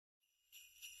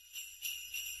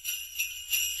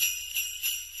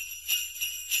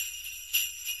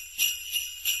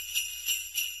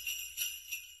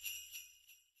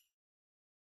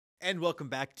And welcome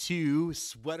back to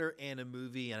Sweater and a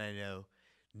Movie. And I know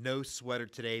no sweater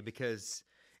today because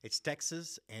it's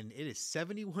Texas and it is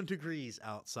 71 degrees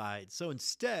outside. So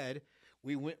instead,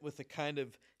 we went with a kind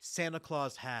of Santa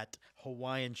Claus hat,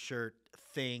 Hawaiian shirt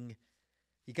thing.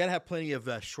 You got to have plenty of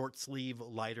short sleeve,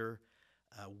 lighter,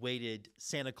 weighted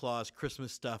Santa Claus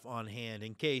Christmas stuff on hand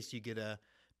in case you get a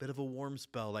bit of a warm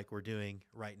spell like we're doing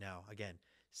right now. Again,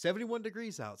 71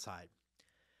 degrees outside.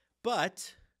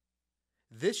 But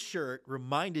this shirt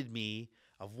reminded me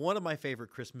of one of my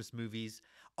favorite Christmas movies,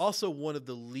 also one of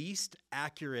the least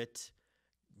accurate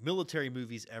military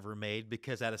movies ever made,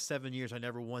 because out of 7 years, I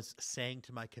never once sang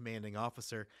to my commanding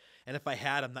officer. And if I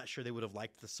had, I'm not sure they would have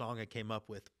liked the song I came up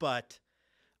with. But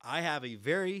I have a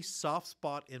very soft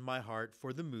spot in my heart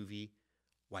for the movie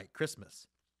White Christmas.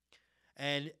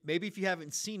 And maybe if you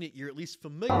haven't seen it, you're at least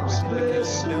familiar with it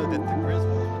because you know that the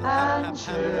Griswolds have this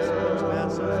bunch of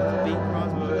assholes, Bing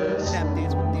Crosby, tap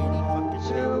dance with Danny fucking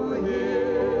Shane.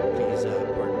 Please,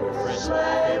 pardon my French.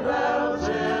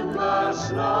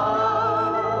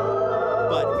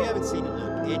 But if you haven't seen it,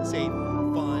 look, it's a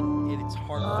fun and it's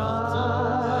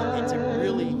heartfelt. It's a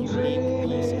really unique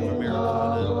piece of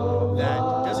Americana that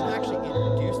doesn't actually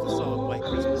introduce the song White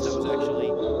Christmas. That was actually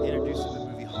introduced in the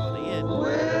movie Holiday Inn. But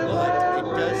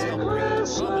it does help bring it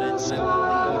to prominence, and I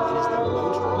believe it is the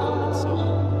most recorded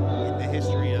song in the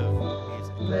history of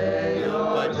music.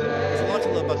 But there's a lot to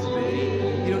love about the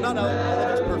movie. Not all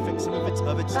of it's perfect. Some of it's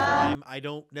of its time. I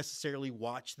don't necessarily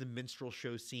watch the minstrel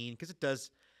show scene because it does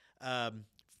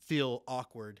feel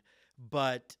awkward.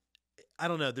 But I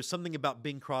don't know. There's something about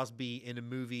Bing Crosby in a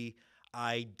movie.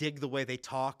 I dig the way they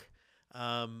talk.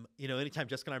 Anytime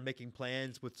Jessica and I are making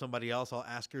plans with somebody else, I'll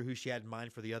ask her who she had in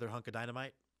mind for the other hunk of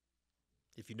dynamite.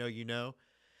 If you know, you know.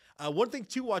 One thing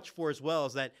to watch for as well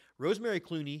is that Rosemary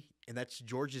Clooney, and that's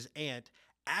George's aunt,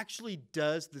 actually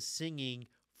does the singing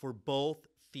for both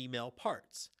female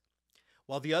parts.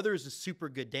 While the other is a super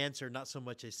good dancer, not so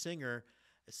much a singer.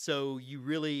 So you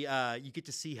really, you get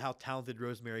to see how talented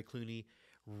Rosemary Clooney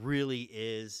really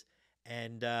is.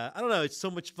 And I don't know, it's so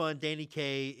much fun. Danny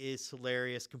Kaye is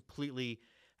hilarious, completely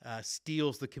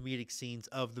steals the comedic scenes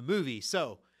of the movie.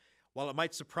 So while it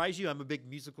might surprise you, I'm a big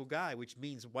musical guy, which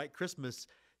means White Christmas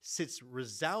sits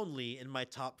resoundingly in my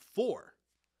top 4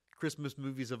 Christmas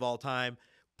movies of all time.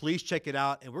 Please check it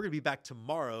out. And we're going to be back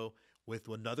tomorrow with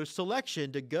another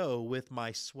selection to go with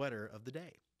my sweater of the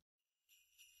day.